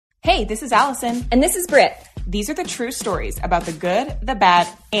Hey, this is Allison. And this is Britt. These are the true stories about the good, the bad,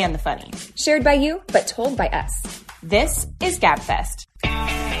 and the funny. Shared by you, but told by us. This is GabFest.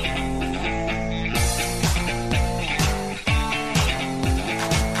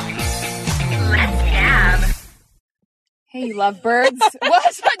 Let's gab. Hey, you lovebirds.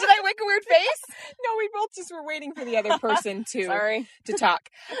 What? Did I make a weird face? No, we both just were waiting for the other person to talk.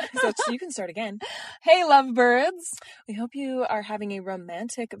 So you can start again. Hey, lovebirds. We hope you are having a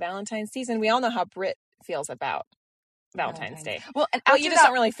romantic Valentine's season. We all know how Britt feels about Valentine's Day. Well, and you just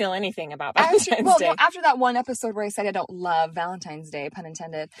don't really feel anything about Valentine's Day. No, after that one episode where I said I don't love Valentine's Day, pun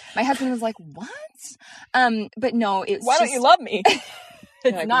intended, my husband was like, "What?" But no, it's why don't you love me?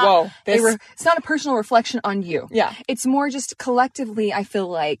 It's like, not. Whoa, it's not a personal reflection on you. Yeah, it's more just collectively. I feel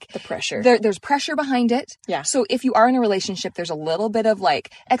like the pressure. There's pressure behind it. Yeah. So if you are in a relationship, there's a little bit of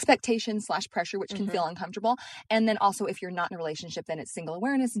like expectation / pressure, which can feel uncomfortable. And then also, if you're not in a relationship, then it's Single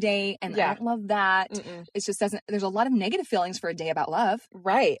Awareness Day, and I don't love that. It just doesn't. There's a lot of negative feelings for a day about love.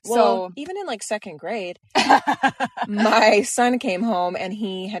 Right. Well, even in like second grade, my son came home and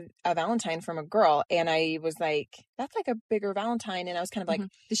he had a Valentine from a girl, and I was like, "That's like a bigger Valentine," and I was kind of like,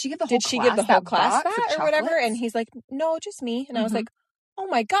 did she give the whole class that or whatever? And he's like, "No, just me." And I was like, "Oh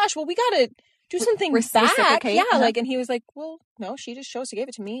my gosh, well, we gotta do something back." Yeah, like, and he was like, "Well, no, she just chose to give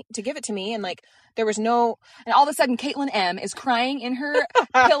it to me, and like there was no." And all of a sudden, Caitlin M is crying in her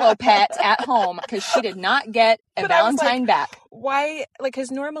pillow pet at home because she did not get a Valentine back. Why? Like, because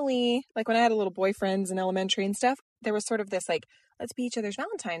normally, like when I had a little boyfriends in elementary and stuff, there was sort of this like, let's be each other's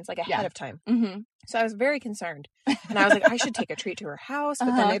Valentines like ahead of time. So I was very concerned, and I was like, I should take a treat to her house,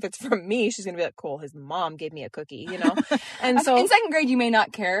 but then if it's from me, she's gonna be like, cool, his mom gave me a cookie, you know. And so in second grade, you may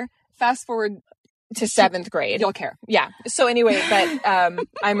not care. Fast forward to seventh grade, you'll care. Yeah. So anyway, but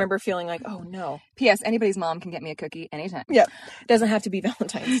I remember feeling like, oh no. P.S. Anybody's mom can get me a cookie anytime. Yep. It doesn't have to be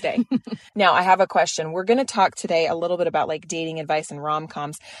Valentine's Day. Now, I have a question. We're going to talk today a little bit about like dating advice and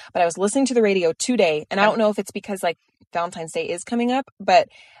rom-coms, but I was listening to the radio today, and I don't know if it's because like Valentine's Day is coming up, but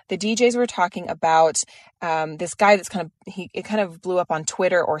the DJs were talking about this guy that's it kind of blew up on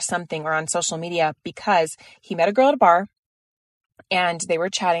Twitter or something or on social media because he met a girl at a bar. And they were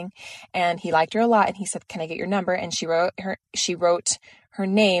chatting, and he liked her a lot. And he said, "Can I get your number?" And she wrote her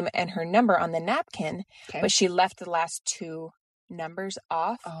name and her number on the napkin, but she left the last two numbers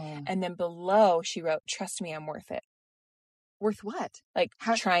off. And then below she wrote, "Trust me, I'm worth it." Worth what? Like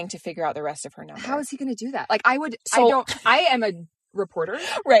trying to figure out the rest of her number. How is he going to do that? Like I am a reporter,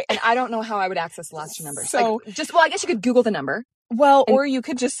 right? And I don't know how I would access the last two numbers. So I guess you could Google the number. Well, or you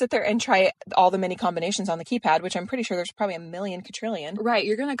could just sit there and try all the many combinations on the keypad, which I'm pretty sure there's probably a million quadrillion. Right.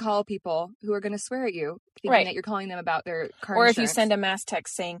 You're going to call people who are going to swear at you, thinking that you're calling them about their car Or insurance. if you send a mass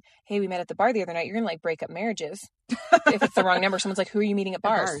text saying, "Hey, we met at the bar the other night," you're going to like break up marriages. If it's the wrong number, someone's like, "Who are you meeting at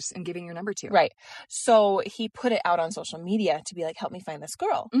bars?" And giving your number to. Right. So he put it out on social media to be like, "Help me find this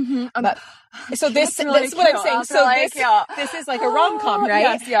girl." So this is what I'm saying. So this is like a rom-com,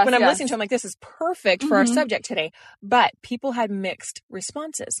 right? Yes, when I'm listening to him, like, this is perfect for our subject today. But people had mixed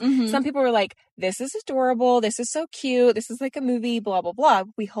responses. Some people were like, "This is adorable. This is so cute. This is like a movie, blah, blah, blah.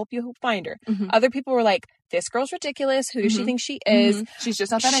 We hope you find her." Other people were like, "This girl's ridiculous. Who does she think she is? She's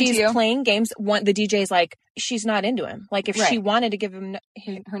just not that into you. She's playing games." The DJ's like, she's not into him. Like, if she wanted to give him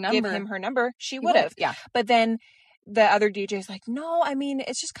her number, she would have. Yeah. But then the other DJ's like, "No, I mean,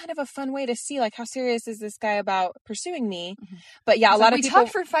 it's just kind of a fun way to see, like, how serious is this guy about pursuing me?" But yeah, a lot of people... We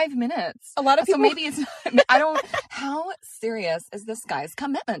talked for 5 minutes. A lot of people... So maybe it's not... How serious is this guy's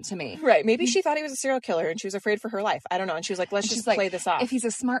commitment to me? Right. Maybe she thought he was a serial killer and she was afraid for her life. I don't know. And she was like, let's just play this off. If he's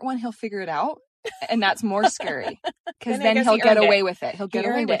a smart one, he'll figure it out. And that's more scary. Because then he'll get away with it. He'll get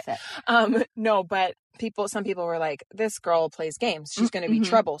away with it. No, but some people were like, "This girl plays games. She's going to be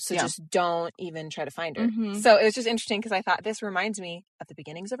trouble. So just don't even try to find her." So it was just interesting because I thought this reminds me of the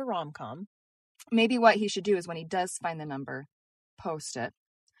beginnings of a rom-com. Maybe what he should do is when he does find the number, post it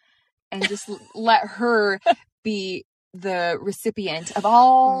and just let her be the recipient of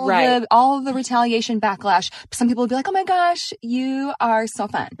all the retaliation backlash. Some people will be like, "Oh my gosh, you are so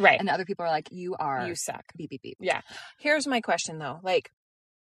fun." Right. And the other people are like, "You suck. Beep, beep, beep." Yeah. Here's my question though. Like,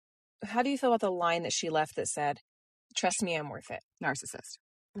 how do you feel about the line that she left that said, "Trust me, I'm worth it"? Narcissist.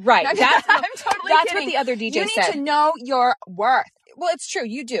 Right. I'm totally that's kidding. What the other DJ said. You need to know your worth. Well, it's true.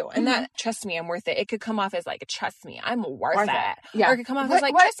 You do. And that, "Trust me, I'm worth it." It could come off as like, "Trust me, I'm worth it." Yeah. Or it could come off as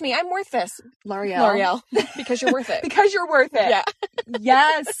like, "Trust me, I'm worth this." L'Oreal. Because you're worth it. Because you're worth it. Yeah.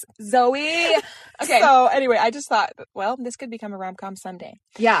 Yes, Zoe. Okay. So anyway, I just thought, well, this could become a rom-com someday.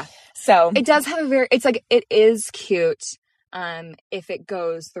 Yeah. So it does have it is cute. If it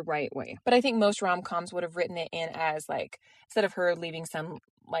goes the right way. But I think most rom-coms would have written it in as like, instead of her leaving some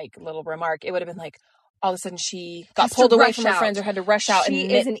like little remark, it would have been like, all of a sudden she got Has to pulled away rush from her out. friends or had to rush out.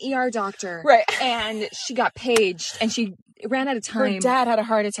 She is an ER doctor. Right. And she got paged and she ran out of time. Her dad had a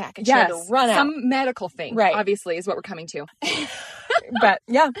heart attack and she had to run out. Some medical thing, Right. obviously, is what we're coming to. But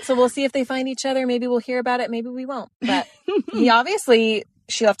yeah, so we'll see if they find each other. Maybe we'll hear about it. Maybe we won't. But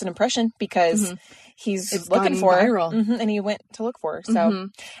she left an impression because he's looking for her. And he went to look for her. So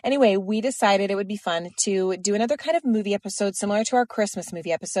anyway, we decided it would be fun to do another kind of movie episode similar to our Christmas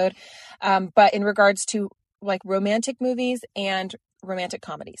movie episode. But in regards to like romantic movies and romantic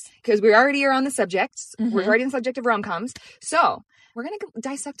comedies. Because we already are on the subject. We're already on the subject of rom-coms. So we're going to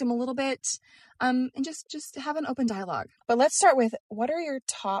dissect them a little bit and just have an open dialogue. But let's start with, what are your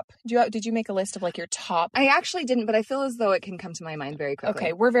top, did you make a list of like your top? I actually didn't, but I feel as though it can come to my mind very quickly.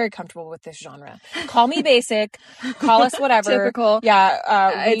 Okay, we're very comfortable with this genre. Call me basic, call us whatever. Typical.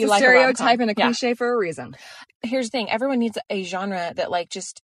 Yeah. It's a stereotype and a cliche for a reason. Here's the thing. Everyone needs a genre that like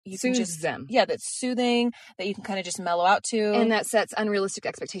just, you soothes can just them. Yeah, that's soothing, that you can kind of just mellow out to. And that sets unrealistic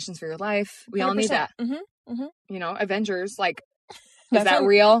expectations for your life. We 100%. All need that. You know, Avengers, like, is that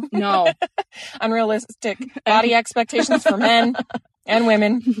real? No. Unrealistic body expectations for men and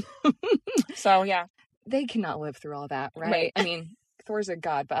women. So, yeah. They cannot live through all that, right? I mean, Thor's a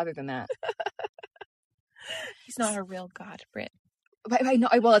god, but other than that. He's not a real god, Britt. But I know,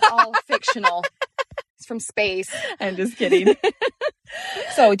 well, it's all fictional. It's from space. I'm just kidding.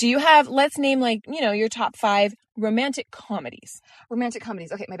 So, do you have, let's name like, you know, your top 5 romantic comedies. Romantic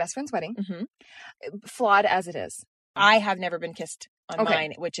comedies. Okay, My Best Friend's Wedding. Flawed as it is. I have never been kissed on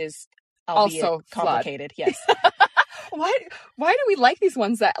mine, which is also complicated. Yes. Why do we like these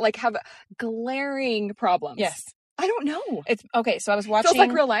ones that like have glaring problems? Yes. I don't know. It's okay. So I was watching. Feels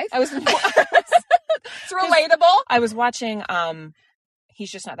like real life. It's relatable. I was watching. He's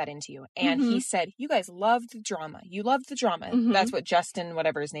Just Not That Into You, and he said, "You guys love the drama. You love the drama." That's what Justin,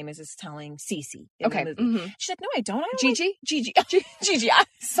 whatever his name is telling Cece. Okay. She's like, "No, I don't. Gigi. Gigi.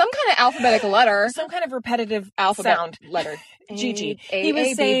 Some kind of alphabetical letter. Some kind of repetitive alphabet sound letter. Gigi. He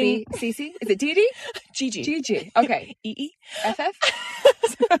was saying Cece. Is it Didi? Gigi. Gigi. Okay. E. FF.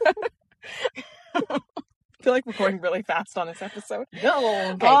 I feel like we're going really fast on this episode.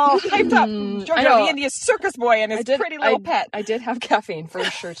 No. Okay. Oh, hyped up. Jojo the India's circus boy and his pretty little pet. I did have caffeine for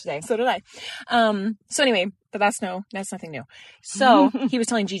sure today. So did I. So anyway, but that's nothing new. So he was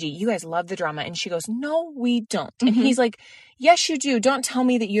telling Gigi, you guys love the drama. And she goes, no, we don't. And he's like, yes, you do. Don't tell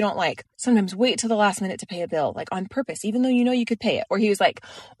me that you don't like. Sometimes wait till the last minute to pay a bill, like on purpose, even though you know you could pay it. Or he was like,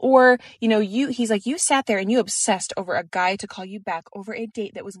 or, you know, he's like, you sat there and you obsessed over a guy to call you back over a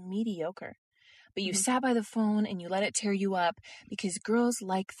date that was mediocre. But you sat by the phone and you let it tear you up because girls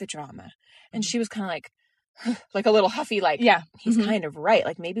like the drama. And she was kind of like a little huffy, like, yeah, he's kind of right.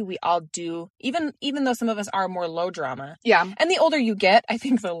 Like maybe we all do, even though some of us are more low drama. Yeah. And the older you get, I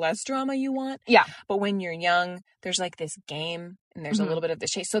think the less drama you want. Yeah. But when you're young, there's like this game and there's a little bit of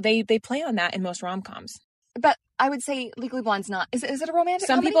this chase. So they play on that in most rom-coms. But I would say Legally Blonde's not. Is it a romantic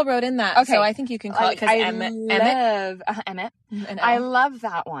Some comedy? people wrote in that. Okay. So I think you can call it because Emmett. Emmett. I love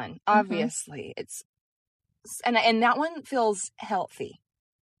that one. Obviously. It's and that one feels healthy.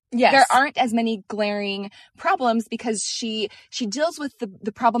 Yes. There aren't as many glaring problems because she deals with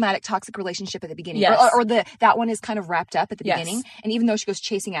the problematic toxic relationship at the beginning. Yes. Or that one is kind of wrapped up at the beginning. And even though she goes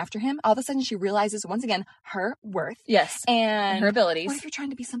chasing after him, all of a sudden she realizes once again her worth. Yes. And her abilities. What if you're trying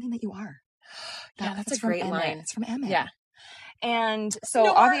to be something that you are? Yeah, that's a great line. It's from Emmett. Yeah. And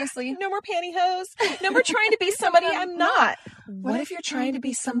so obviously no more pantyhose. No more trying to be somebody I'm not. What if you're trying to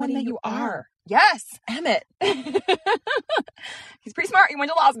be someone that you are? Yes. Emmett. He's pretty smart. He went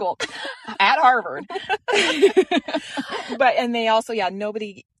to law school at Harvard. And they also,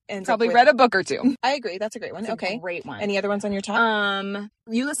 nobody ends probably read a book or two. I agree. That's a great one. It's a great one. Any other ones on your top?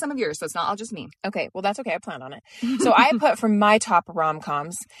 You list some of yours, so it's not all just me. Okay. Well, that's okay. I planned on it. So I put for my top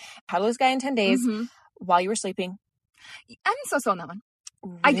rom-coms, How to Lose a Guy in 10 Days, While You Were Sleeping. I'm so on that one.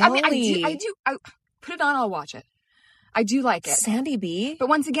 Really? I do. I put it on. I'll watch it. I do like it. Sandy B. But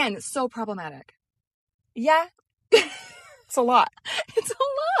once again, it's so problematic. Yeah. It's a lot. It's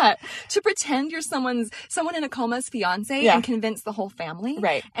a lot. To pretend you're someone in a coma's fiance and convince the whole family.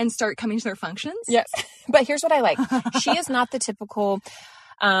 Right. And start coming to their functions. Yes. But here's what I like. She is not the typical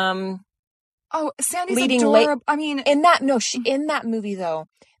Sandy's adorable. I mean, in that movie though,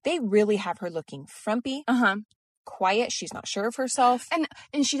 they really have her looking frumpy. quiet. She's not sure of herself.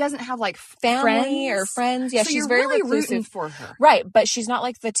 And she doesn't have like family or friends. Yeah, so she's you're very really reclusive. rooting for her. Right, but she's not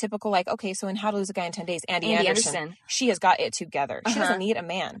like the typical like, okay, so in How to Lose a Guy in 10 Days, Andy Anderson. She has got it together. She doesn't need a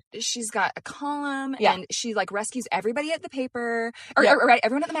man. She's got a column and she like rescues everybody at the paper or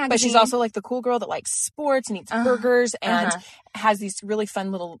everyone at the magazine. But she's also like the cool girl that likes sports and eats burgers and has these really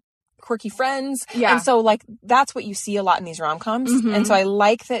fun little quirky friends. Yeah. And so like that's what you see a lot in these rom-coms. And so I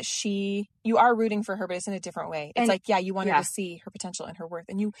like that you are rooting for her, but it's in a different way. It's like, you want her to see her potential and her worth.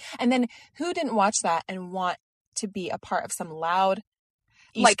 And then who didn't watch that and want to be a part of some loud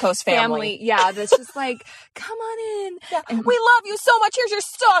East Coast family. Yeah, that's just like, come on in. Yeah. And we love you so much. Here's your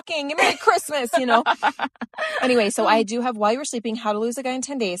stocking. And Merry Christmas, Anyway, so I do have While You Were Sleeping, How to Lose a Guy in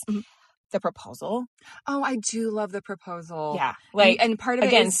 10 Days. The proposal. Oh, I do love the proposal. Yeah. And part of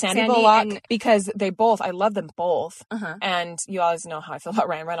again, it is Sandy Bullock, because I love them both. And you always know how I feel about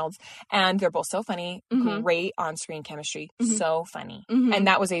Ryan Reynolds. And they're both so funny. Great on-screen chemistry. So funny. And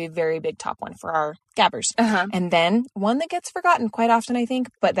that was a very big top one for our gabbers. And then one that gets forgotten quite often, I think,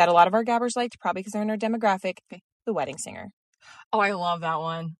 but that a lot of our gabbers liked, probably because they're in our demographic, The Wedding Singer. Oh, I love that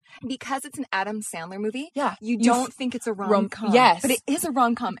one. Because it's an Adam Sandler movie. Yeah. You don't think it's a rom-com. Yes. But it is a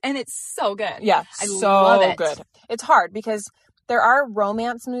rom-com and it's so good. Yeah. I love it. Good. It's hard because there are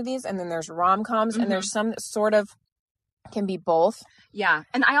romance movies and then there's rom-coms and there's some that sort of can be both. Yeah.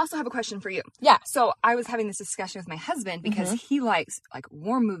 And I also have a question for you. Yeah. So I was having this discussion with my husband because he likes like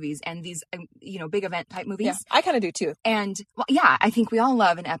war movies and these, big event type movies. Yeah. I kind of do too. And I think we all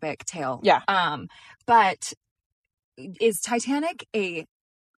love an epic tale. Yeah. But is Titanic a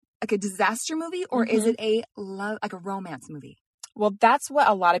disaster movie or is it a romance movie? Well, that's what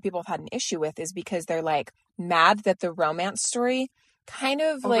a lot of people have had an issue with, is because they're like mad that the romance story kind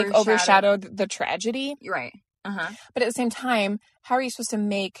of like overshadowed the tragedy. Right. But at the same time, how are you supposed to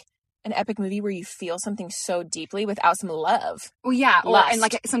make an epic movie where you feel something so deeply without some love? Well, yeah. And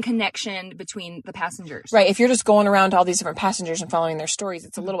like some connection between the passengers. Right. If you're just going around to all these different passengers and following their stories,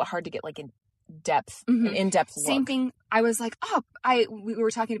 it's a little bit hard to get like an in-depth look. Same thing. I was like, we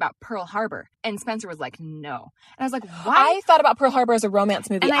were talking about Pearl Harbor, and Spencer was like, no. And I was like, why? I thought about Pearl Harbor as a romance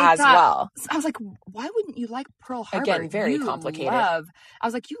movie well. I was like, why wouldn't you like Pearl Harbor? Again, very complicated. I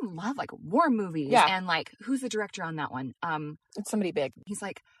was like, you love like war movies. Yeah. And like, who's the director on that one? It's somebody big. He's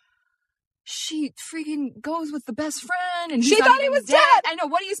like, she freaking goes with the best friend and she thought he was dead. I know.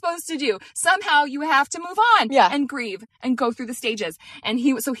 What are you supposed to do? Somehow you have to move on and grieve and go through the stages. And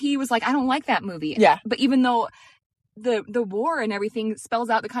he was like, I don't like that movie. Yeah. But even though the war and everything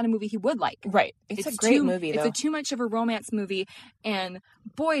spells out the kind of movie he would like. Right. It's a great movie though. It's too much of a romance movie. And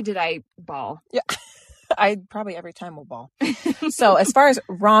boy, did I bawl. Yeah. I probably every time will bawl. So as far as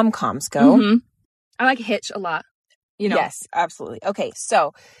rom-coms go. I like Hitch a lot. Yes, absolutely. Okay.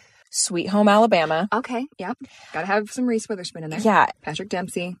 So Sweet Home Alabama. Okay, yep. Gotta have some Reese Witherspoon in there. Yeah. Patrick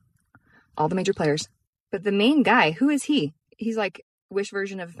Dempsey. All the major players. But the main guy, who is he? He's like Wish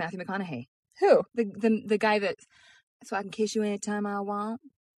version of Matthew McConaughey. Who? The guy that, so I can kiss you anytime I want.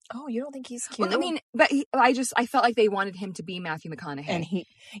 Oh, you don't think he's cute? Well, I mean, but I felt like they wanted him to be Matthew McConaughey. And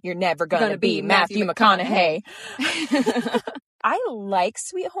you're never gonna be Matthew McConaughey. I like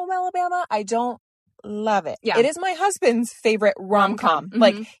Sweet Home Alabama. I don't love it. Yeah. It is my husband's favorite rom-com.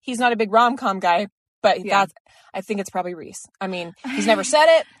 Like, he's not a big rom-com guy, but I think it's probably Reese. I mean, he's never said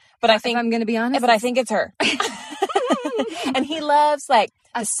it, but I think, if I'm going to be honest, but I think it's her. And he loves like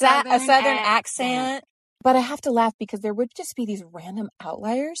a southern accent. But I have to laugh because there would just be these random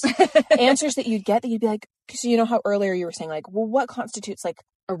outliers, answers that you'd get that you'd be like, so you know how earlier you were saying like, well, what constitutes like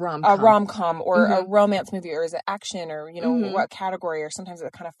a rom-com or a romance movie, or is it action, or what category, or sometimes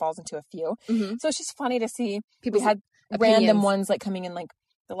it kind of falls into a few. So it's just funny to see people had random ones like coming in, like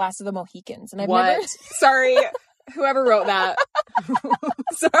The Last of the Mohicans, and I've never. Sorry, whoever wrote that.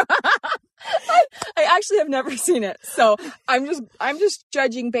 I actually have never seen it, so I'm just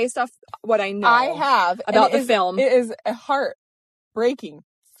judging based off what I know. I have about the film. It is a heartbreaking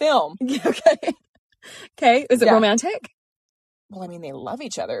film. Okay. Is it romantic? Well, I mean, they love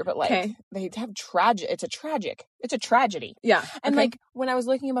each other, but like they have it's a tragedy. Yeah. And like when I was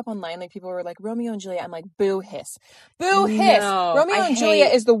looking them up online, like people were like Romeo and Juliet. I'm like, boo hiss. Romeo and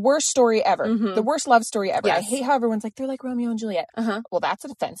Juliet is the worst story ever. The worst love story ever. Yes. I hate how everyone's like, they're like Romeo and Juliet. Well, that's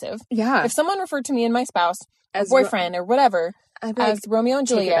offensive. Yeah. If someone referred to me and my spouse as boyfriend or whatever as Romeo and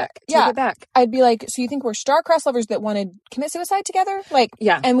Juliet, take it back. I'd be like, so you think we're star-crossed lovers that want to commit suicide together? Like,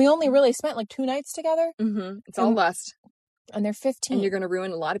 and we only really spent like 2 nights together. It's all lust. And they're 15. And you're going to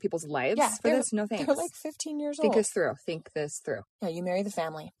ruin a lot of people's lives for this? No thanks. They're like 15 years old. Think this through. Yeah, you marry the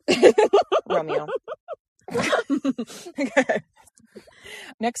family. Romeo.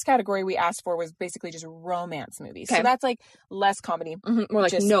 Next category we asked for was basically just romance movies. Okay. So that's like less comedy. More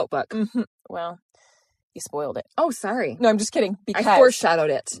like Notebook. Well, you spoiled it. Oh, sorry. No, I'm just kidding. Because I foreshadowed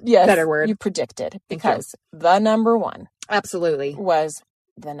it. Yes, better word. You predicted, because the number one absolutely was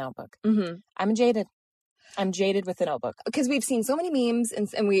The Notebook. I'm jaded. I'm jaded with The Notebook because we've seen so many memes, and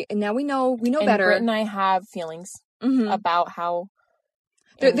now we know better. Britt and I have feelings about how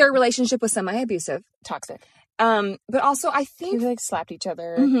their relationship was semi-abusive, toxic. But also I think they like slapped each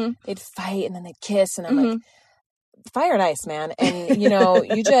other. They'd fight and then they'd kiss, and I'm like, fire and ice, man. And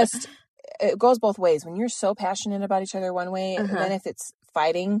you just. It goes both ways. When you're so passionate about each other one way, and then if it's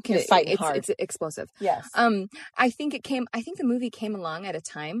fighting, you're fighting hard. It's explosive. Yes. I think the movie came along at a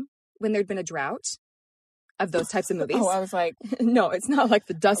time when there'd been a drought of those types of movies. Oh, I was like, no, it's not like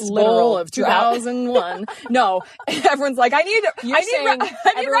the Dust Bowl of 2001. No, everyone's like, I need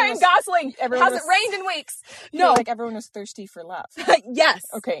Ryan Gosling. Hasn't rained in weeks. No, like everyone was thirsty for love. Yes.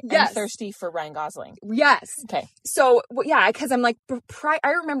 Okay. Yes. I'm thirsty for Ryan Gosling. Yes. Okay. So yeah, because I'm like,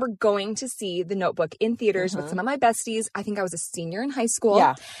 I remember going to see The Notebook in theaters with some of my besties. I think I was a senior in high school.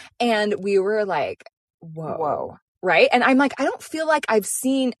 Yeah. And we were like, whoa. Right. And I'm like, I don't feel like I've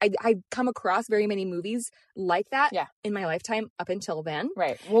come across very many movies like that in my lifetime up until then.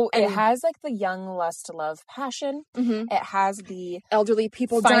 Right. Well, it has like the young lust, love, passion. It has the elderly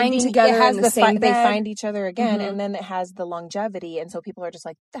people dying together in the same bed. They find each other again. And then it has the longevity. And so people are just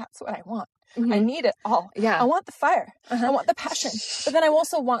like, that's what I want. I need it all. Yeah. I want the fire. I want the passion. But then I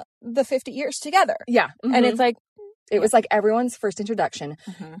also want the 50 years together. Yeah. And it's like, it was like everyone's first introduction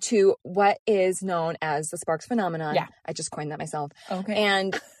to what is known as the Sparks phenomenon. Yeah. I just coined that myself. Okay.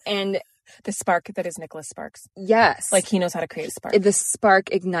 And the spark that is Nicholas Sparks. Yes. Like he knows how to create a spark. The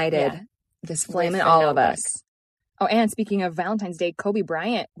spark ignited this flame in all of us. Oh, and speaking of Valentine's Day, Kobe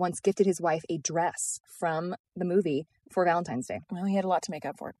Bryant once gifted his wife a dress from the movie for Valentine's Day. Well, he had a lot to make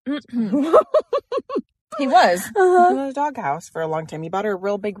up for it. He was. He was a doghouse for a long time. He bought her a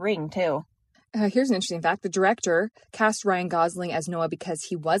real big ring, too. Here's an interesting fact. The director cast Ryan Gosling as Noah because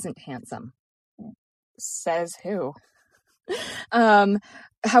he wasn't handsome. Says who?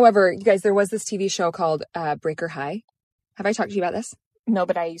 However, you guys, there was this TV show called Breaker High. Have I talked to you about this? No,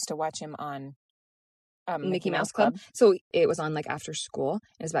 but I used to watch him on Mickey Mouse Club. So it was on like after school.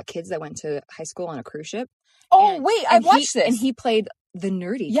 It was about kids that went to high school on a cruise ship. Oh, wait, I watched this. And he played the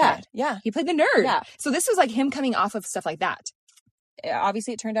nerdy kid. Yeah. He played the nerd. Yeah. So this was like him coming off of stuff like that.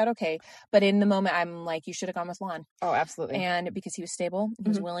 Obviously, it turned out okay. But in the moment, I'm like, you should have gone with Lon. Oh, absolutely. And because he was stable, he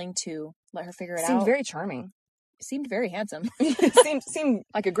was willing to let her figure it out. Seemed very charming. Seemed very handsome. seemed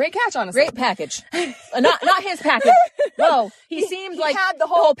like a great catch, honestly. Great package. Not his package. No, he seemed like had the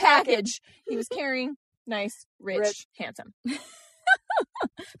whole package. He was caring, nice, rich, handsome.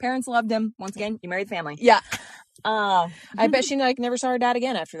 Parents loved him. Once again, you married family. Yeah. I bet she never saw her dad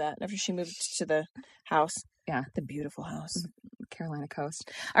again after that. After she moved to the house. Yeah, the beautiful house, Carolina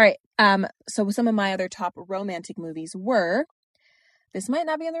coast. All right. So some of my other top romantic movies were. This might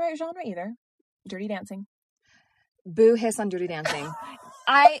not be in the right genre either. Dirty Dancing. Boo hiss on Dirty Dancing.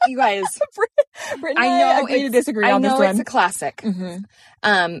 You guys, Brittany, I know agree to disagree on this one. I know it's a classic.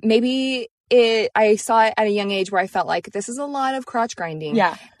 Maybe I saw it at a young age where I felt like this is a lot of crotch grinding.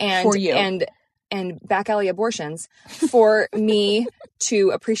 Yeah, and for you. And back alley abortions. For me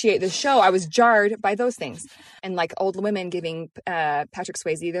to appreciate this show, I was jarred by those things. And like old women giving Patrick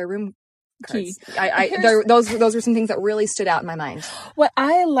Swayze their room cards. Those were some things that really stood out in my mind. What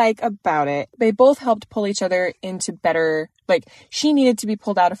I like about it, they both helped pull each other into better, like she needed to be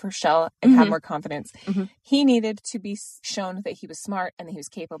pulled out of her shell and have more confidence. He needed to be shown that he was smart and that he was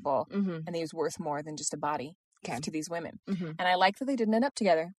capable and that he was worth more than just a body to these women. And I like that they didn't end up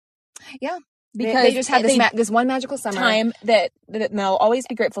together. Yeah. Because they just had this one magical summer time that they'll always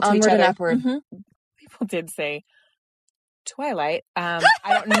be grateful to each other. Onward and upward. People did say Twilight. I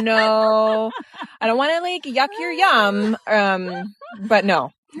don't know. I don't want to like yuck your yum. But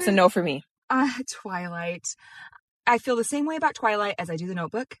no, it's a no for me. Twilight. I feel the same way about Twilight as I do The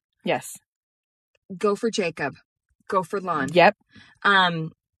Notebook. Yes. Go for Jacob. Go for Lon. Yep.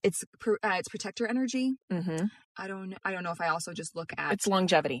 It's protector energy. I don't know if I also just look at it's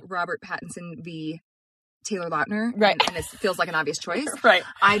longevity. Robert Pattinson v. Taylor Lautner, right? And it feels like an obvious choice, right?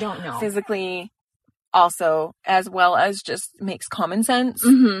 I don't know. Physically, also, as well as just makes common sense.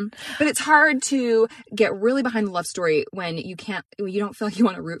 But it's hard to get really behind the love story when you don't feel like you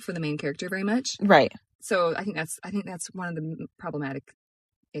want to root for the main character very much, right? So I think that's one of the problematic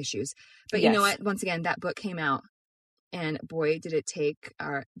issues. But you know what? Once again, that book came out And boy, did it take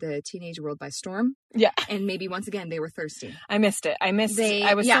the teenage world by storm. Yeah. And maybe once again, they were thirsty. I missed it. I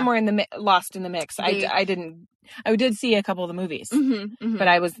was somewhere lost in the mix. I did see a couple of the movies, but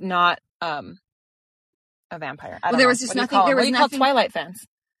I was not a vampire. There was just nothing. There was nothing. Called Twilight fans.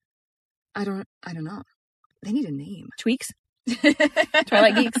 I don't know. They need a name. Tweaks.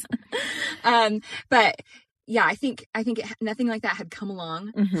 Twilight geeks. But yeah, I think nothing like that had come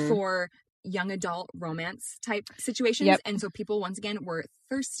along for young adult romance type situations. Yep. And so people once again were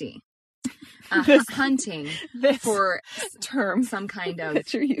thirsty, hunting for some kind of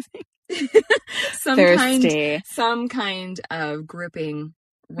some kind of gripping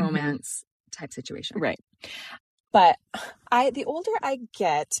romance type situation. Right. But the older I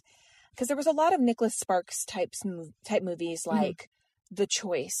get, because there was a lot of Nicholas Sparks type movies like The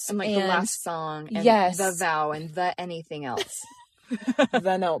Choice and The Last Song and The Vow and The Anything Else.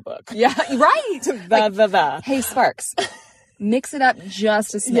 The Notebook. Yeah, right. The. Hey, Sparks, mix it up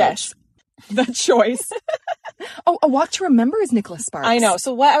just a smidge. Yes. The Choice. Oh, A Walk to Remember is Nicholas Sparks. I know.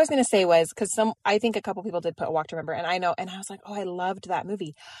 So what I was going to say was, because I think a couple people did put A Walk to Remember, and I know, and I was like, oh, I loved that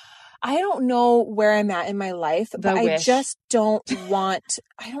movie. I don't know where I'm at in my life, but I just don't want,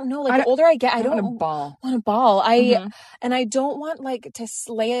 I don't know, like the older I get, I don't want to bawl. And I don't want like to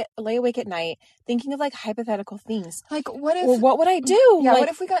lay awake at night thinking of like hypothetical things. Like what if, well, what would I do? Yeah. Like, what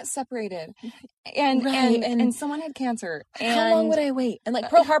if we got separated and someone had cancer? And how long would I wait? And like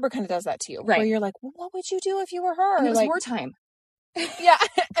Pearl Harbor kind of does that to you. Right. Where you're like, well, what would you do if you were her? And it was wartime. Yeah.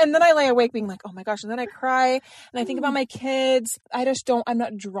 And then I lay awake being like, oh my gosh. And then I cry and I think about my kids. I'm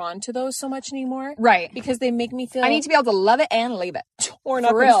not drawn to those so much anymore. Right. Because they make me feel. I need to be able to love it and leave it. Torn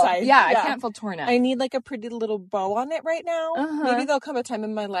up inside. Yeah, I can't feel torn up. I need like a pretty little bow on it right now. Maybe there'll come a time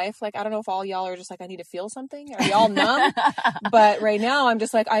in my life. Like, I don't know if all y'all are just like, I need to feel something. Are y'all numb? But right now I'm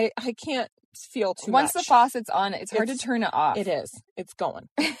just like, I can't feel too much. Once the faucet's on, it's hard to turn it off. It is. It's going.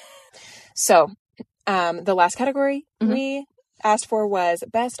 So, the last category we asked for was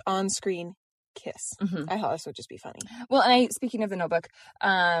best on-screen kiss. I thought this would just be funny. Well, and speaking of The Notebook,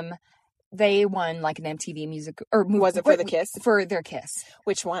 they won like an MTV music or movie. Was it for the kiss? For their kiss.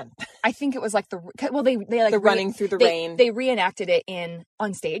 Which one? I think it was like they like the running through the rain. They reenacted it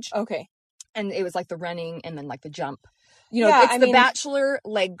on stage. Okay. And it was like the running and then like the jump. You know, it's the Bachelor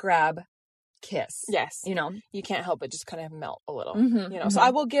leg grab kiss. Yes. You know, you can't help but just kind of melt a little. You know, so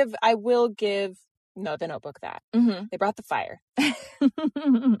I will give The Notebook that. They brought the fire.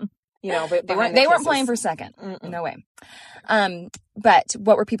 You know, but they weren't playing for second. No way. But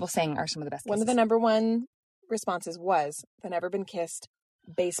what were people saying are some of the best kisses? One of the number one responses was the Never Been Kissed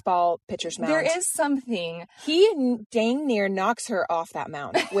baseball pitcher's mound. There is something. He dang near knocks her off that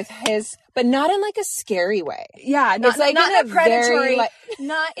mound with his, but not in like a scary way. Yeah, not in a predatory,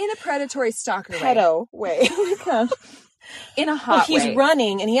 not in a predatory stalker pedo way. In a hot way. He's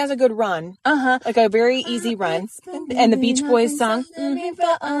running and he has a good run. Like a very easy run. And the Beach Boys song.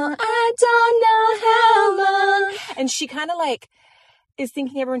 I don't know how long. And she kind of like is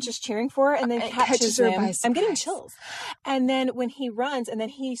thinking everyone's just cheering for her and then catches her by surprise. I'm getting chills. And then when he runs and then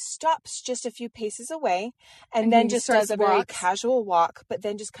he stops just a few paces away and then just does a very casual walk, but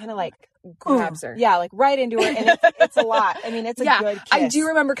then just kind of like grabs her. Yeah, like right into her. And it's a lot. I mean, it's a good kiss. I do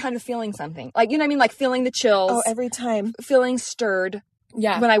remember kind of feeling something. Like, you know what I mean? Like feeling the chills. Oh, every time. Feeling stirred.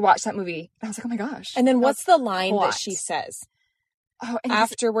 Yeah. When I watched that movie. I was like, oh my gosh. And then what's the line that she says? Oh, and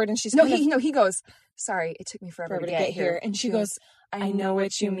afterward, and she's he goes, sorry, it took me forever to get here. And she goes, I know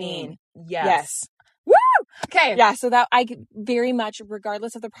what you mean. Yes. Woo! Okay. Yeah, so that I very much,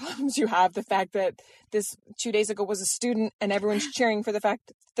 regardless of the problems you have, the fact that this 2 days ago was a student and everyone's cheering for the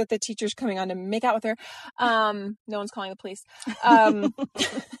fact that the teacher's coming on to make out with her. No one's calling the police.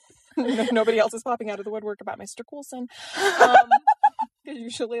 Nobody else is popping out of the woodwork about Mr. Coulson. Because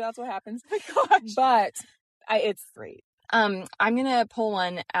usually that's what happens. Oh my gosh. But it's great. I'm going to pull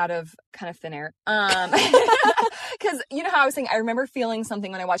one out of kind of thin air. Because you know how I was saying, I remember feeling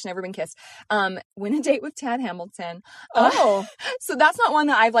something when I watched Never Been Kissed. Win a Date with Tad Hamilton. So that's not one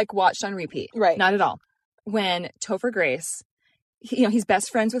that I've like watched on repeat. Right. Not at all. When Topher Grace, he's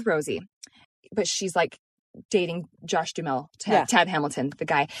best friends with Rosie, but she's like dating Josh Duhamel, Tad Hamilton, the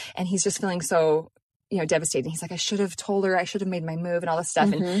guy. And he's just feeling so, devastated. He's like, I should have told her, I should have made my move and all this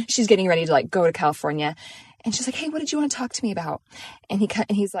stuff. And she's getting ready to like go to California. And she's like, hey, what did you want to talk to me about? And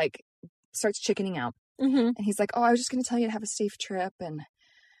he's like, starts chickening out. And he's like, oh, I was just going to tell you to have a safe trip. And,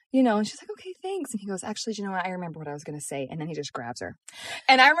 and she's like, okay, thanks. And he goes, actually, do you know what? I remember what I was going to say. And then he just grabs her.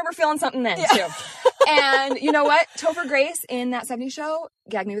 And I remember feeling something then too. And you know what? Topher Grace in that 70s show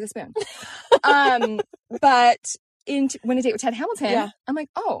gagged me with a spoon. But in Win a Date with Ted Hamilton, I'm like,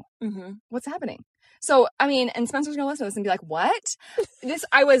 oh, what's happening? So, I mean, and Spencer's going to listen to this and be like, what?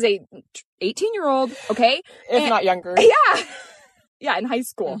 I was a 18-year-old, okay? If not younger. Yeah. Yeah, in high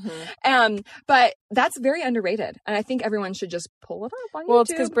school. Mm-hmm. But that's very underrated. And I think everyone should just pull it up on YouTube. Well,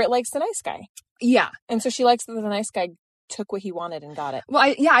 it's because Britt likes the nice guy. Yeah. And so she likes that the nice guy took what he wanted and got it. Well,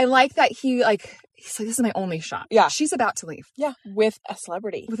 I like that he's like, this is my only shot. Yeah. She's about to leave. Yeah. With a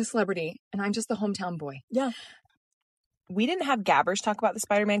celebrity. And I'm just the hometown boy. Yeah. We didn't have Gabbers talk about the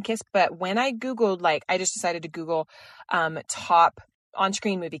Spider-Man kiss, but when I Googled, I just decided to Google top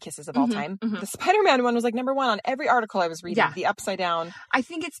on-screen movie kisses of all time. Mm-hmm. The Spider-Man one was number one on every article I was reading. Yeah. The upside down. I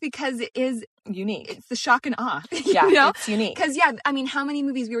think it's because it is unique. It's the shock and awe. Yeah, it's unique. Because, I mean, how many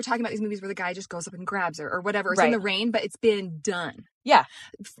movies we were talking about, these movies where the guy just goes up and grabs her or whatever. It's in the rain, but it's been done. Yeah.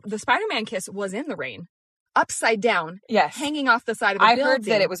 The Spider-Man kiss was in the rain. Upside down. Yes. Hanging off the side of the building. I heard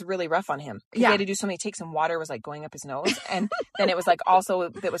that it was really rough on him. Yeah. He had to do so many takes and water was going up his nose. And then it was also,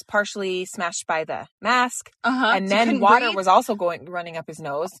 that was partially smashed by the mask. And then water was also running up his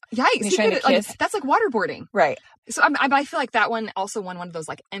nose. Yikes. He's trying to kiss. That's like waterboarding. Right. So I feel like that one also won one of those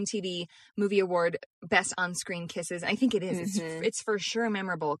MTV Movie Award Best On-Screen Kisses. I think it is. Mm-hmm. It's for sure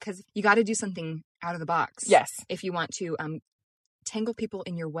memorable because you got to do something out of the box. Yes. If you want to tangle people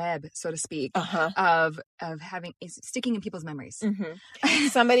in your web, so to speak, of sticking in people's memories. Mm-hmm.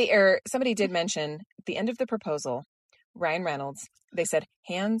 Somebody did mention the end of the proposal, Ryan Reynolds, they said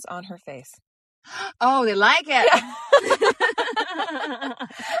hands on her face. Oh, they like it. Yeah.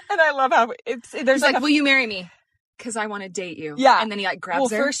 And I love how there's will you marry me? Because I want to date you. Yeah. And then he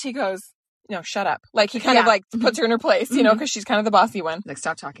grabs her. Well, first he goes, no, shut up. He kind of puts her in her place, because she's kind of the bossy one.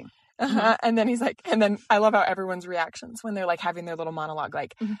 Stop talking. And then he's and then I love how everyone's reactions when they're having their little monologue,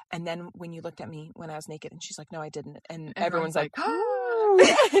 and then when you looked at me when I was naked, and she's like, no, I didn't. And everyone's like,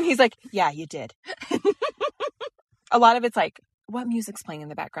 oh. And he's like, yeah, you did. A lot of it's what music's playing in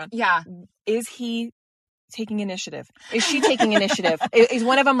the background? Yeah. Is he taking initiative? Is she taking initiative? Is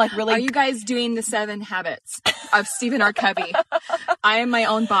one of them really? Are you guys doing the 7 habits of Stephen R. Covey? I am my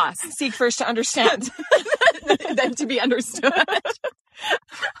own boss. Seek first to understand. Then to be understood.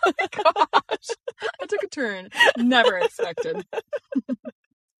 Oh my gosh. I took a turn. Never expected.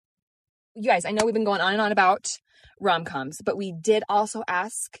 You guys, I know we've been going on and on about rom-coms, but we did also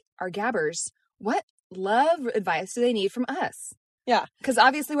ask our gabbers, what love advice do they need from us? Yeah. Because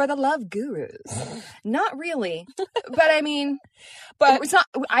obviously we're the love gurus. Not really. But I mean, but it's not,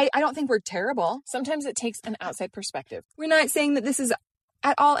 I don't think we're terrible. Sometimes it takes an outside perspective. We're not saying that this is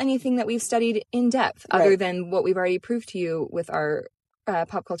at all anything that we've studied in depth, other than what we've already proved to you with our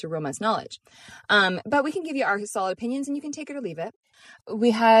pop culture romance knowledge. But we can give you our solid opinions and you can take it or leave it.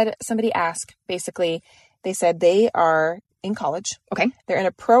 We had somebody ask, basically, they said they are in college. Okay. They're in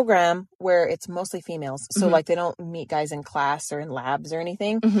a program where it's mostly females. So they don't meet guys in class or in labs or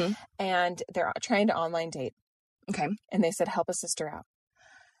anything. Mm-hmm. And they're trying to online date. Okay. And they said, help a sister out.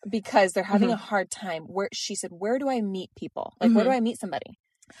 Because they're having a hard time. She said, where do I meet people? Where do I meet somebody?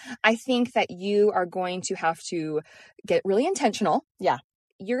 I think that you are going to have to get really intentional. Yeah.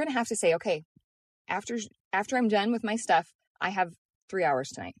 You're going to have to say, okay, after I'm done with my stuff, I have 3 hours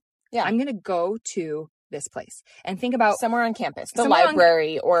tonight. Yeah. I'm going to go to this place and think about somewhere on campus, the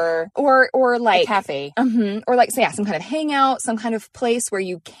library or a cafe. Or some kind of hangout, some kind of place where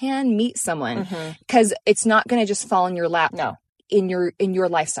you can meet someone, because it's not going to just fall in your lap. No. In your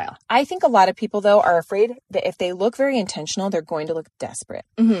lifestyle. I think a lot of people, though, are afraid that if they look very intentional, they're going to look desperate.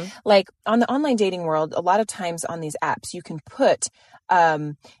 Mm-hmm. On the online dating world, a lot of times on these apps, you can put,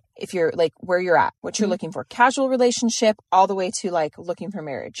 if you're where you're at, what you're looking for, casual relationship, all the way to looking for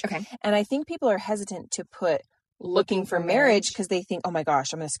marriage. Okay. And I think people are hesitant to put looking for marriage because they think, oh my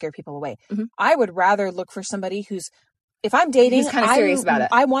gosh, I'm going to scare people away. Mm-hmm. I would rather look for somebody if I'm dating, kind of serious about it.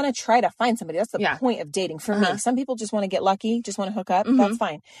 I want to try to find somebody. That's the point of dating for me. Some people just want to get lucky, just want to hook up. Mm-hmm. That's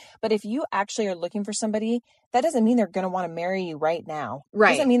fine. But if you actually are looking for somebody, that doesn't mean they're going to want to marry you right now.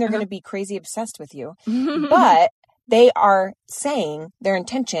 Right. Doesn't mean they're going to be crazy obsessed with you. But they are saying their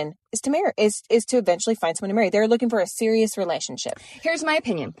intention is to marry, is to eventually find someone to marry. They're looking for a serious relationship. Here's my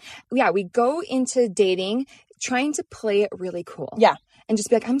opinion. Yeah, we go into dating trying to play it really cool. Yeah. And just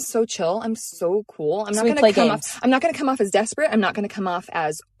be I'm so chill. I'm so cool. I'm not going to come off as desperate. I'm not going to come off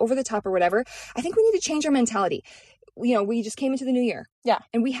as over the top or whatever. I think we need to change our mentality. We just came into the new year. Yeah.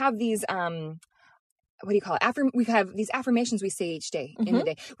 And we have these, what do you call it? We have these affirmations we say each day in the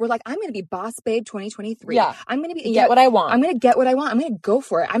day. We're I'm going to be boss babe 2023. Yeah. I'm going to be get what I want. I'm going to get what I want. I'm going to go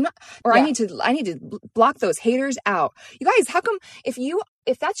for it. I'm not, or I need to block those haters out. You guys, how come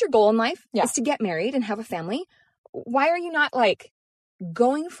if that's your goal in life is to get married and have a family, why are you not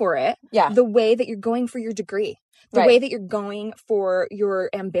going for it the way that you're going for your degree? the way that you're going for your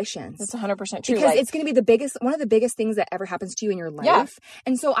ambitions. That's 100% true. Because it's going to be one of the biggest things that ever happens to you in your life. Yeah.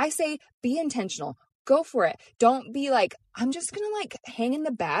 And so I say, be intentional. Go for it. Don't be like, I'm just going to like hang in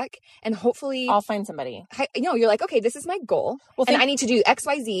the back and hopefully I'll find somebody. You're like, okay, this is my goal. And I need to do X,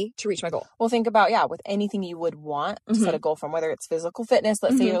 Y, Z to reach my goal. Well, think about, with anything you would want to set a goal from, whether it's physical fitness.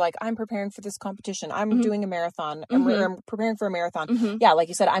 Let's say you're like, I'm preparing for this competition. I'm doing a marathon. I'm preparing for a marathon. Yeah. Like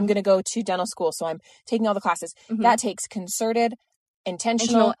you said, I'm going to go to dental school. So I'm taking all the classes. That takes concerted,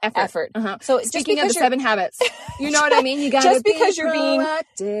 intentional effort. So speaking of the 7 habits, you know what I mean? You got to be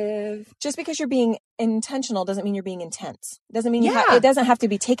proactive. Just because you're being intentional doesn't mean you're being intense. Doesn't mean it doesn't have to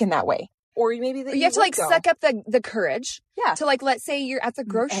be taken that way. Or maybe you have to like suck up the courage. Yeah. To like, let's say you're at the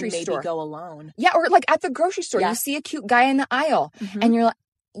grocery store. Maybe go alone. Yeah. Or like at the grocery store, you see a cute guy in the aisle and you're like,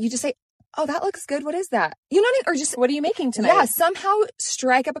 you just say, oh, that looks good. What is that? You know what I mean? Or just, what are you making tonight? Yeah, somehow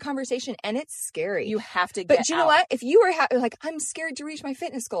strike up a conversation, and it's scary. You have to But you know what? If you were like, I'm scared to reach my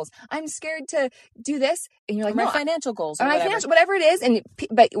fitness goals. I'm scared to do this. And you're like, my financial goals. Or whatever it is.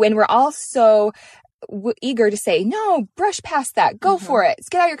 But when we're all so eager to say, no, brush past that. Go for it. Let's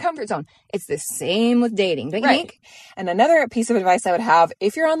get out of your comfort zone. It's the same with dating. Don't you think? And another piece of advice I would have,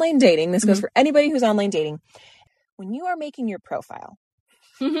 if you're online dating, this goes for anybody who's online dating. When you are making your profile,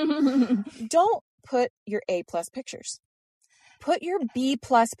 don't put your A+ pictures. Put your B+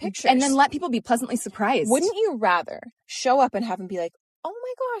 pictures. And then let people be pleasantly surprised. Wouldn't you rather show up and have them be like, oh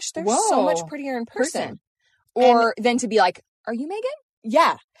my gosh, they're so much prettier in person. Or then to be like, are you Megan?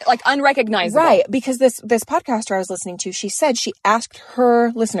 Yeah. Like unrecognizable. Right. Because this podcaster I was listening to, she said she asked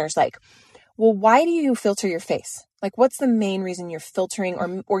her listeners, like, well, why do you filter your face? Like, what's the main reason you're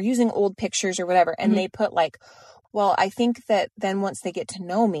filtering or using old pictures or whatever? And they put like, well, I think that then once they get to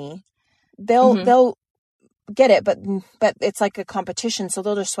know me, they'll get it, but it's like a competition, so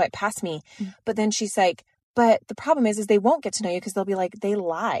they'll just swipe past me. But then she's like, but the problem is they won't get to know you because they'll be like, they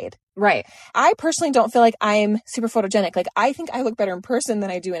lied. Right. I personally don't feel like I'm super photogenic. Like, I think I look better in person than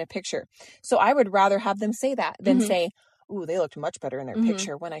I do in a picture. So I would rather have them say that than say, ooh, they looked much better in their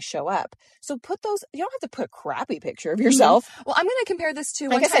picture when I show up. So put those, you don't have to put a crappy picture of yourself. Well, I'm going to compare this to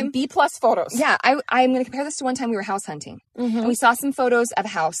one time. B+ photos. Yeah, I'm going to compare this to one time we were house hunting. And we saw some photos of a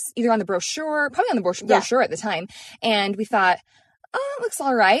house, either on the brochure, probably on the brochure at the time. And we thought, oh, it looks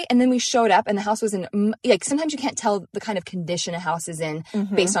all right. And then we showed up and the house was in, like, sometimes you can't tell the kind of condition a house is in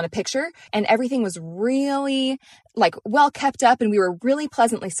based on a picture. And everything was really, like, well kept up. And we were really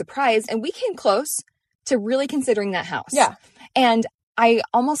pleasantly surprised. And we came close to really considering that house. Yeah. And I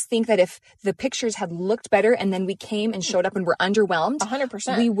almost think that if the pictures had looked better and then we came and showed up and were underwhelmed,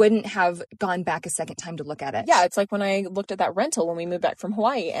 100%, we wouldn't have gone back a second time to look at it. Yeah. It's like when I looked at that rental when we moved back from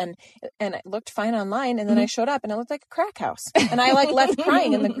Hawaii and it looked fine online. And then I showed up and it looked like a crack house. And I like left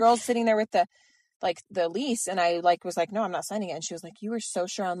crying and the girl's sitting there with the lease. And I was like, no, I'm not signing it. And she was like, you were so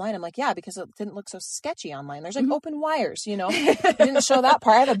sure online. I'm like, yeah, because it didn't look so sketchy online. There's like open wires, you didn't show that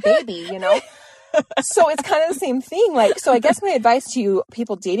part. I have a baby, So it's kind of the same thing. Like, so I guess my advice to you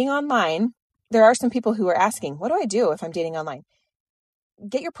people dating online, there are some people who are asking, what do I do if I'm dating online?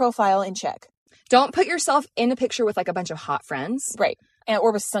 Get your profile in check. Don't put yourself in a picture with like a bunch of hot friends. Right.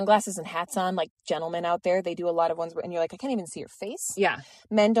 Or with sunglasses and hats on, like gentlemen out there, they do a lot of ones and you're like, I can't even see your face. Yeah.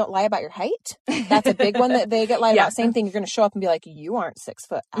 Men don't lie about your height. That's a big one that they get lied about. Same thing. You're going to show up and be like, you aren't 6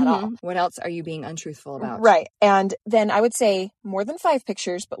 foot at all. What else are you being untruthful about? Right. And then I would say more than 5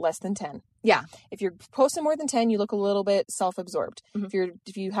 pictures, but less than 10. Yeah. If you're posting more than 10, you look a little bit self-absorbed.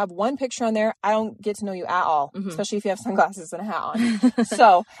 If you have one picture on there, I don't get to know you at all, especially if you have sunglasses and a hat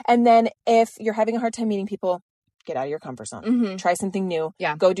on. And then if you're having a hard time meeting people, get out of your comfort zone. Try something new.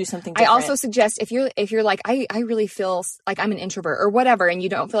 Yeah. Go do something different. I also suggest if you're like, I really feel like I'm an introvert or whatever, and you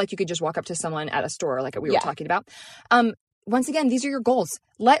don't feel like you could just walk up to someone at a store like we were talking about. Once again, these are your goals.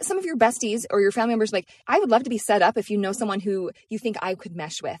 Let some of your besties or your family members, like, I would love to be set up if you know someone who you think I could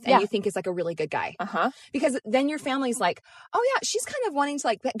mesh with and you think is like a really good guy. Because then your family's like, oh yeah, she's kind of wanting to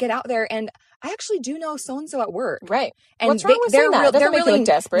like get out there, and I actually do know so-and-so at work. Right. And what's wrong with saying that? They're really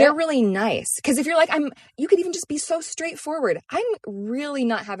desperate. They're really nice. Because if you're like, you could even just be so straightforward. I'm really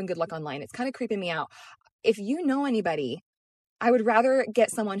not having good luck online. It's kind of creeping me out. If you know anybody, I would rather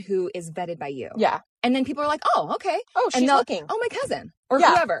get someone who is vetted by you. Yeah. And then people are like, oh, okay. Oh, she's looking. Oh, my cousin. Or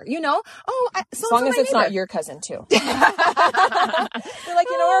whoever, Oh, as long as it's not your cousin, too. You're like,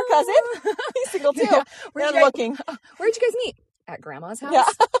 our cousin? He's single, too. Yeah. They're looking. Where'd you guys meet? At Grandma's house? Yeah.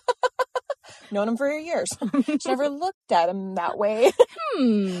 Known him for years. She never looked at him that way.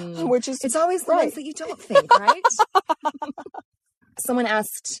 Which is... It's always the ones that you don't think, right? Someone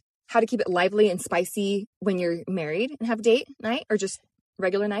asked how to keep it lively and spicy when you're married and have a date night, or just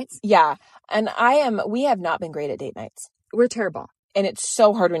regular nights. Yeah. And we have not been great at date nights. We're terrible. And it's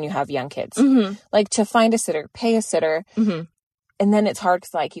so hard when you have young kids. Mm-hmm. Like to find a sitter, pay a sitter. Mm-hmm. And then it's hard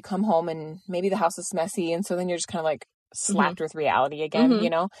because like you come home and maybe the house is messy. And so then you're just kind of like slapped with reality again, you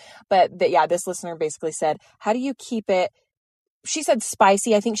know? But this listener basically said, how do you keep it? She said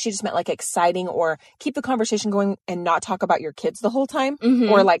spicy. I think she just meant like exciting, or keep the conversation going and not talk about your kids the whole time,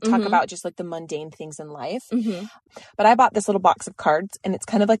 or like talk about just like the mundane things in life. But I bought this little box of cards, and it's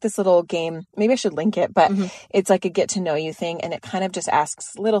kind of like this little game. Maybe I should link it, but it's like a get to know you thing. And it kind of just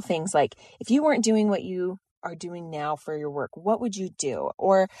asks little things like, if you weren't doing what you are doing now for your work, what would you do?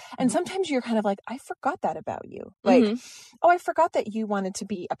 And sometimes you're kind of like, I forgot that about you. Like, oh, I forgot that you wanted to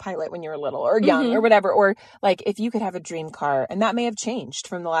be a pilot when you were little or young or whatever. Or like if you could have a dream car, and that may have changed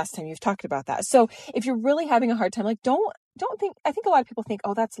from the last time you've talked about that. So if you're really having a hard time, like don't think, I think a lot of people think,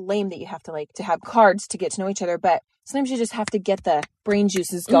 oh, that's lame that you have to like to have cards to get to know each other. But sometimes you just have to get the brain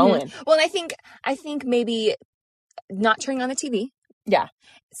juices going. Well, and I think maybe not turning on the TV. Yeah.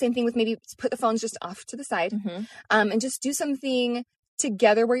 Same thing with maybe put the phones just off to the side, and just do something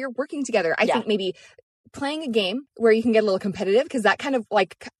together where you're working together. I think maybe playing a game where you can get a little competitive, because that kind of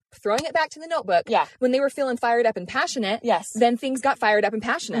like throwing it back to the Notebook. Yeah. When they were feeling fired up and passionate, yes, then things got fired up and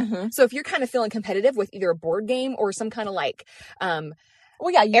passionate. So if you're kind of feeling competitive with either a board game or some kind of like,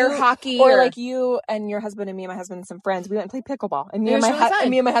 air hockey, or like you and your husband and me and my husband and some friends, we went and played pickleball, and me and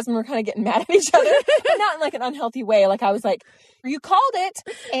my husband were kind of getting mad at each other, but not in like an unhealthy way. Like I was like, you called it,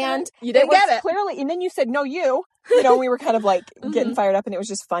 and you didn't get it clearly, and then you said no, you know, we were kind of like getting fired up, and it was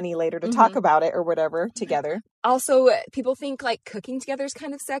just funny later to talk about it or whatever together. Also, people think like cooking together is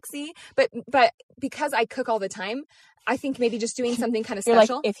kind of sexy, but because I cook all the time, I think maybe just doing something kind of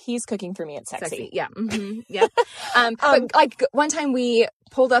special. You're like, if he's cooking for me, it's sexy. Yeah. Yeah. But like one time we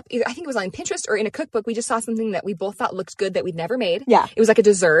pulled up, either I think it was on Pinterest or in a cookbook, we just saw something that we both thought looked good that we'd never made. Yeah. It was like a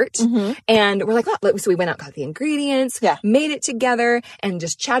dessert. And we're like, oh, so we went out, got the ingredients, made it together, and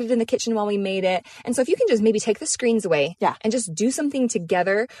just chatted in the kitchen while we made it. And so if you can just maybe take the screens away and just do something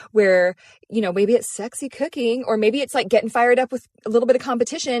together where, you know, maybe it's sexy cooking, or maybe it's like getting fired up with a little bit of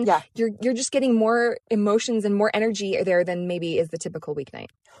competition. Yeah. You're just getting more emotions and more energy there than maybe is the typical weeknight.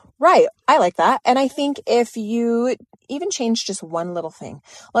 Right. I like that. And I think if you even change just one little thing,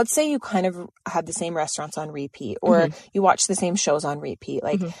 let's say you kind of have the same restaurants on repeat, or you watch the same shows on repeat.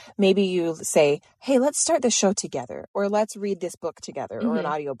 Like maybe you say, hey, let's start this show together, or let's read this book together, or an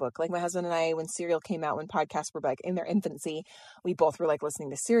audiobook. Like my husband and I, when Serial came out, when podcasts were like in their infancy, we both were like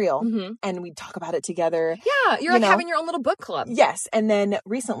listening to Serial and we'd talk about it together. Yeah. You're like having your own little book club. Yes. And then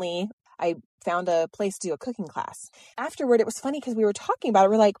recently I found a place to do a cooking class. Afterward, it was funny because we were talking about it.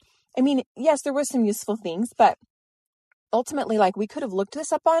 We're like, I mean, yes, there was some useful things, but ultimately, like, we could have looked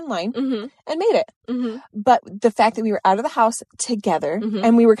this up online and made it. But the fact that we were out of the house together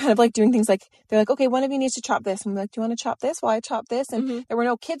and we were kind of like doing things like, they're like, okay, one of you needs to chop this. And I'm like, do you want to chop this while I chop this? And there were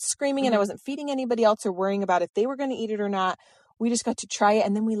no kids screaming and I wasn't feeding anybody else or worrying about if they were going to eat it or not. We just got to try it,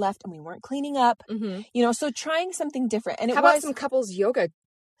 and then we left and we weren't cleaning up, you know, so trying something different. And how about some couples yoga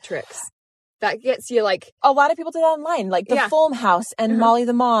tricks? That gets you like, a lot of people do that online, like the Fulham House and Molly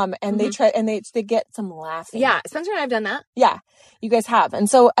the Mom, and they try, and they get some laughing. Yeah. Spencer and I have done that. Yeah. You guys have. And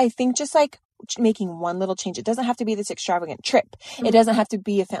so I think just like making one little change, it doesn't have to be this extravagant trip. It doesn't have to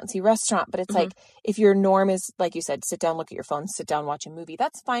be a fancy restaurant, but it's like, if your norm is, like you said, sit down, look at your phone, sit down, watch a movie,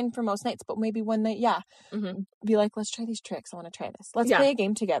 that's fine for most nights, but maybe one night, be like, let's try these tricks. I want to try this. Let's play a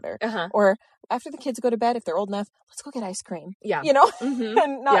game together. Or after the kids go to bed, if they're old enough, let's go get ice cream. Yeah. You know,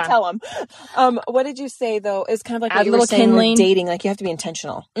 and not tell them. What did you say though? It's kind of like what you were saying with dating, like you have to be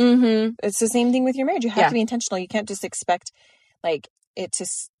intentional. It's the same thing with your marriage. You have to be intentional. You can't just expect like it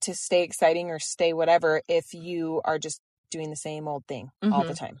to stay exciting or stay whatever if you are just doing the same old thing all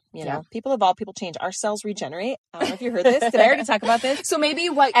the time. You know, people evolve, people change. Our cells regenerate. I don't know if you heard this. Did I already talk about this? So maybe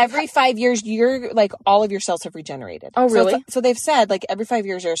every 5 years, you're like all of your cells have regenerated. Oh, really? So they've said like every 5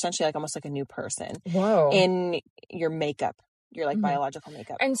 years, you're essentially like almost like a new person. Whoa. In your makeup, your like biological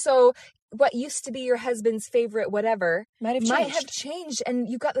makeup. And so what used to be your husband's favorite whatever might have changed, and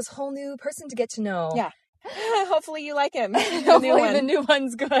you've got this whole new person to get to know. Yeah. Hopefully you like him. Hopefully the new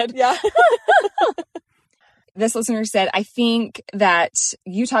one's good. Yeah. This listener said, I think that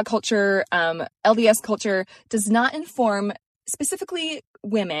Utah culture, LDS culture, does not inform specifically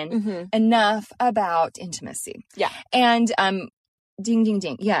women enough about intimacy. Yeah. And ding, ding,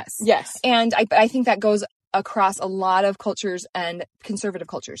 ding. Yes. Yes. And I think that goes across a lot of cultures and conservative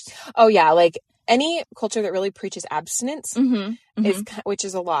cultures. Oh, yeah. Like any culture that really preaches abstinence, is, which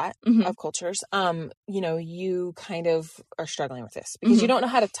is a lot of cultures, you know, you kind of are struggling with this because you don't know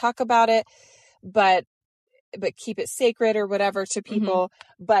how to talk about it, but but keep it sacred or whatever to people.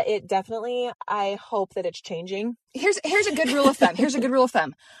 But it definitely, I hope that it's changing. Here's a good rule of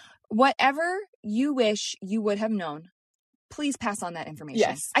thumb. Whatever you wish you would have known, please pass on that information.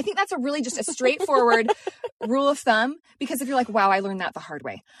 Yes. I think that's just a straightforward rule of thumb, because if you're like, wow, I learned that the hard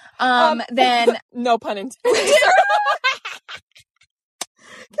way, then no pun intended.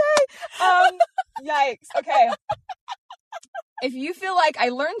 Okay. Yikes. Okay. If you feel like I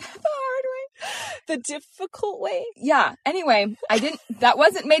learned that the hard way, the difficult way. Yeah. Anyway, that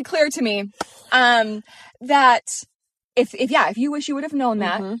wasn't made clear to me. That if you wish you would have known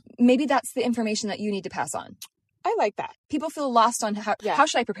that, maybe that's the information that you need to pass on. I like that. People feel lost on how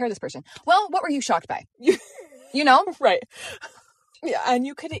should I prepare this person? Well, what were you shocked by? You know? Right. Yeah. And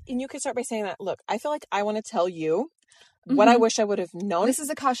you could start by saying that, look, I feel like I want to tell you what I wish I would have known. This is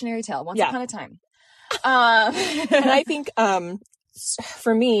a cautionary tale. Once upon a time. And I think,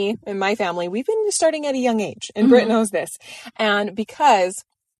 for me and my family, we've been starting at a young age, and Britt knows this. And because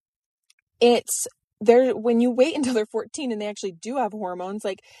when you wait until they're 14 and they actually do have hormones,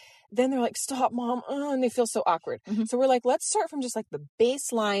 like, then they're like, stop, mom. And they feel so awkward. So we're like, let's start from just like the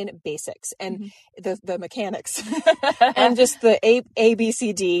baseline basics and the mechanics and just the A, B,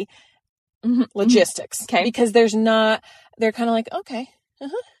 C, D logistics. Okay. Because they're kind of like, okay,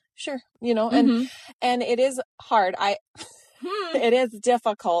 sure. You know, and it is hard. It is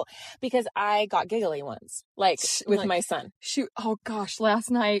difficult because I got giggly once, with my son. Shoot. Oh gosh.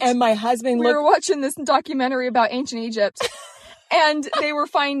 Last night. And my husband we were watching this documentary about ancient Egypt. And they were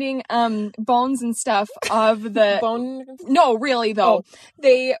finding bones and stuff of the bone. No, really though.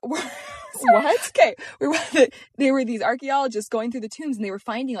 They were what? Okay, they were these archaeologists going through the tombs, and they were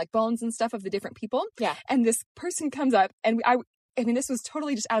finding like bones and stuff of the different people. Yeah. And this person comes up, and I mean, this was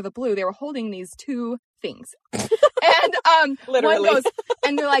totally just out of the blue. They were holding these two things, and literally, one goes,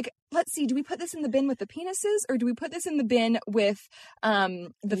 and they're like, "Let's see, do we put this in the bin with the penises, or do we put this in the bin with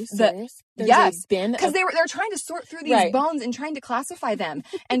the yes bin?" Because they're trying to sort through these bones and trying to classify them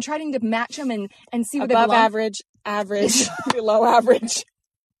and trying to match them and see what above they belong. average, below average.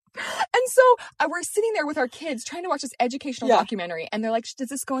 And so we're sitting there with our kids trying to watch this educational documentary, and they're like, does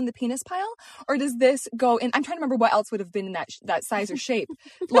this go in the penis pile, or does this go in? I'm trying to remember what else would have been in that size or shape.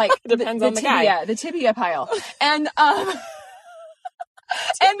 Like depends on the tibia, guy. The tibia pile. And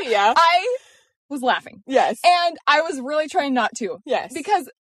tibia. I was laughing. Yes. And I was really trying not to. Yes.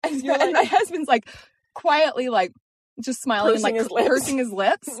 Because and my husband's like quietly like just smiling and like pursing his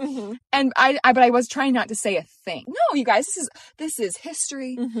lips. And but I was trying not to say a thing. No, you guys, this is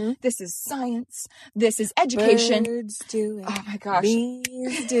history. This is science. This is education. Birds do it. Oh my gosh.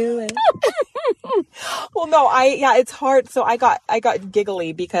 Bees do it. Well, no, it's hard. So I got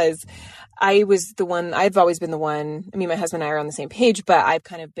giggly because I was the one, I've always been the one, I mean, my husband and I are on the same page, but I've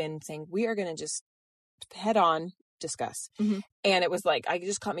kind of been saying, we are going to just head on discuss. And it was like, it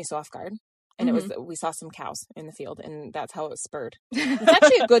just caught me so off guard. And it was, we saw some cows in the field, and that's how it was spurred. It's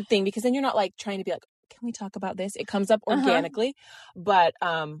actually a good thing, because then you're not like trying to be like, can we talk about this? It comes up organically. But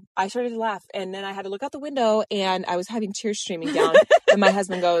I started to laugh, and then I had to look out the window, and I was having tears streaming down. And my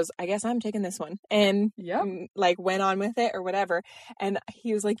husband goes, I guess I'm taking this one. And like went on with it or whatever. And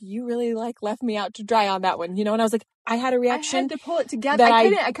he was like, you really like left me out to dry on that one, you know? And I was like, I had a reaction. I had to pull it together.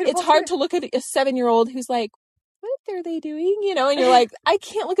 I couldn't. It's hard to look at a 7-year-old who's like, what are they doing? You know, and you're like, I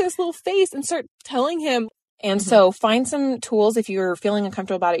can't look at this little face and start telling him. And so find some tools if you're feeling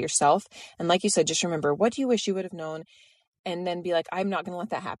uncomfortable about it yourself. And like you said, just remember, what do you wish you would have known? And then be like, I'm not going to let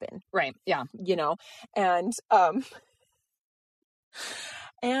that happen. Right. Yeah. You know, and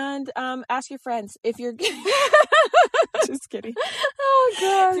ask your friends if you're just kidding. Oh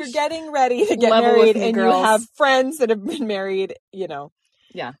gosh. If you're getting ready to get married and you have friends that have been married, you know,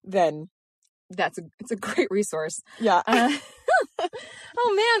 then it's a great resource. Yeah. Oh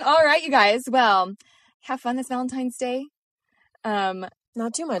man. All right, you guys. Well, have fun this Valentine's Day.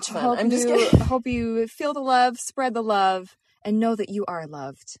 Not too much fun. I'm just kidding. Hope you feel the love, spread the love, and know that you are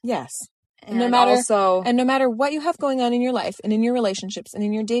loved. Yes. And no matter what you have going on in your life and in your relationships and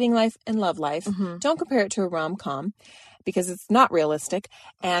in your dating life and love life, don't compare it to a rom-com, because it's not realistic.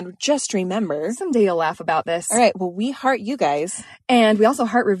 And just remember, someday you'll laugh about this. All right. Well, we heart you guys. And we also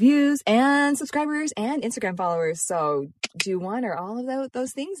heart reviews and subscribers and Instagram followers. So do one or all of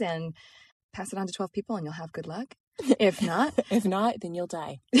those things and pass it on to 12 people, and you'll have good luck. If not, then you'll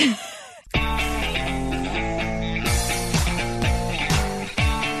die.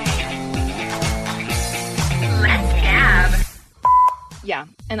 Let's gab. Yeah,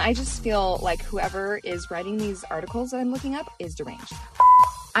 and I just feel like whoever is writing these articles that I'm looking up is deranged.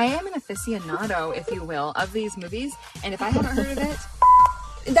 I am an aficionado, if you will, of these movies, and if I haven't heard of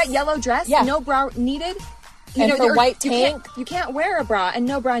it, that yellow dress, no bra needed, And for white tank, you can't wear a bra and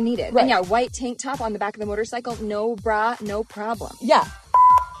no bra needed. Right. And yeah, white tank top on the back of the motorcycle, no bra, no problem. Yeah.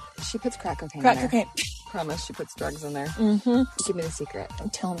 She puts crack cocaine in Crack there. cocaine. Promise she puts drugs in there. Mm-hmm. Give me the secret.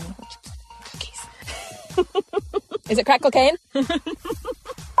 Tell me what you put in the cookies. Is it crack cocaine?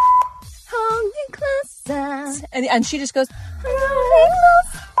 Hold me closer. And she just goes,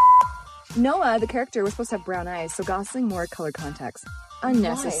 Noah, the character, was supposed to have brown eyes, so Gosling wore color contacts.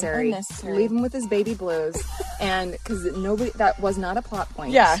 Unnecessary. Unnecessary. Leave him with his baby blues. And because that was not a plot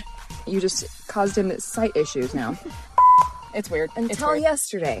point. Yeah. You just caused him sight issues now. It's weird. Until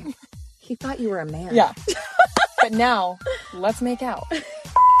yesterday. He thought you were a man. Yeah. But now, let's make out.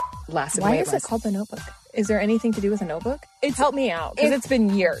 Lasted Why way is less. it called The Notebook? Is there anything to do with a notebook? Help me out, because it's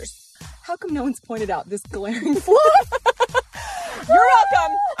been years. How come no one's pointed out this glaring flaw? You're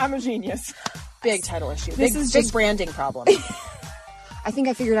welcome. I'm a genius. Big title issue. This is just branding problem. I think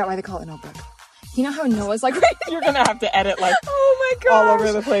I figured out why they call it a notebook. You know how Noah's like... You're going to have to edit like oh my all gosh.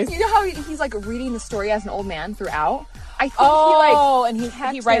 over the place. You know how he's like reading the story as an old man throughout? I think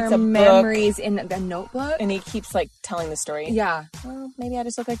and he writes a book. memories in the notebook. And he keeps like telling the story. Yeah. Well, maybe I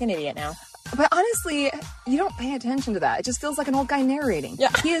just look like an idiot now. But honestly, you don't pay attention to that. It just feels like an old guy narrating.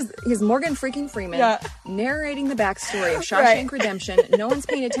 Yeah. He is Morgan freaking Freeman narrating the backstory of Shawshank Right. Redemption. No one's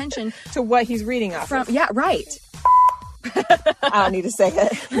paying attention To what he's reading off of. Yeah, right. I don't need to say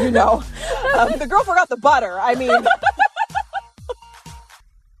it. You know. The girl forgot the butter. I mean,